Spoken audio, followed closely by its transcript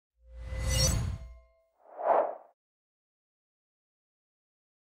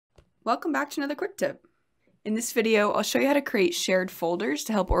Welcome back to another quick tip. In this video, I'll show you how to create shared folders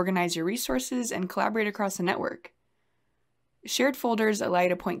to help organize your resources and collaborate across a network. Shared folders allow you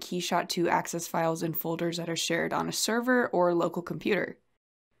to point KeyShot to access files and folders that are shared on a server or local computer.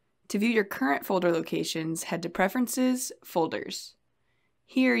 To view your current folder locations, head to Preferences, Folders.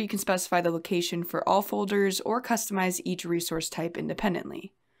 Here you can specify the location for all folders or customize each resource type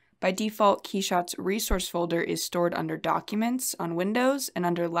independently. By default, KeyShot's resource folder is stored under Documents on Windows and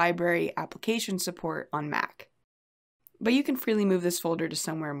under Library Application Support on Mac. But you can freely move this folder to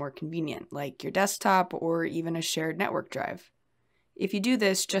somewhere more convenient, like your desktop or even a shared network drive. If you do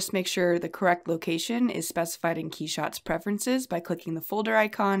this, just make sure the correct location is specified in KeyShot's preferences by clicking the folder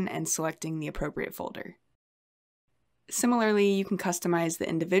icon and selecting the appropriate folder. Similarly, you can customize the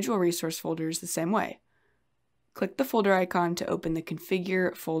individual resource folders the same way. Click the folder icon to open the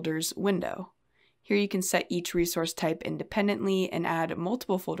Configure Folders window. Here you can set each resource type independently and add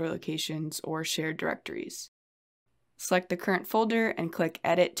multiple folder locations or shared directories. Select the current folder and click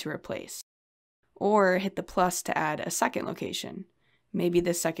Edit to replace. Or hit the plus to add a second location. Maybe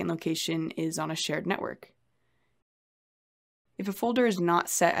this second location is on a shared network. If a folder is not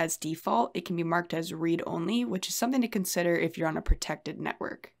set as default, it can be marked as read-only, which is something to consider if you're on a protected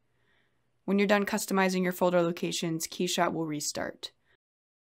network. When you're done customizing your folder locations, KeyShot will restart.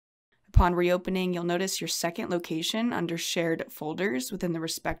 Upon reopening, you'll notice your second location under Shared Folders within the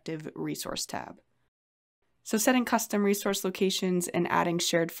respective Resource tab. So setting custom resource locations and adding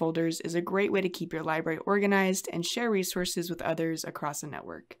shared folders is a great way to keep your library organized and share resources with others across a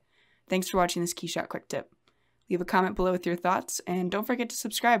network. Thanks for watching this KeyShot quick tip. Leave a comment below with your thoughts, and don't forget to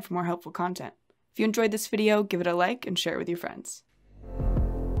subscribe for more helpful content. If you enjoyed this video, give it a like and share it with your friends.